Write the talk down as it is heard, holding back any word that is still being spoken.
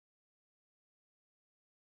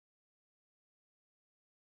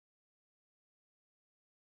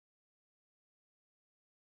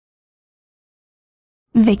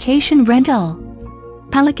Vacation rental.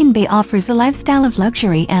 Pelican Bay offers a lifestyle of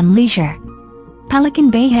luxury and leisure.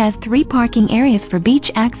 Pelican Bay has 3 parking areas for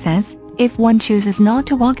beach access, if one chooses not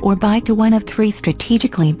to walk or bike, to one of 3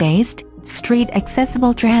 strategically based,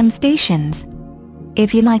 street-accessible tram stations.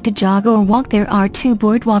 If you like to jog or walk, there are 2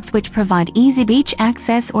 boardwalks which provide easy beach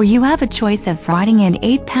access, or you have a choice of riding an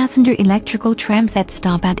 8-passenger electrical trams that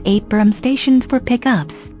stop at 8 berm stations for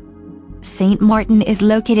pickups. St. Maarten is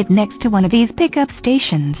located next to one of these pickup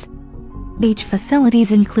stations. Beach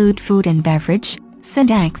facilities include food and beverage,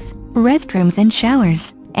 sundecks, restrooms and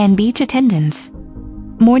showers, and beach attendants.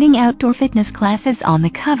 Morning outdoor fitness classes on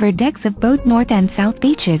the covered decks of both North and South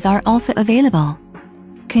beaches are also available.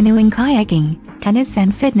 Canoeing, kayaking, tennis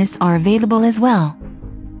and fitness are available as well.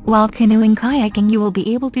 While canoeing kayaking, you will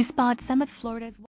be able to spot some of Florida's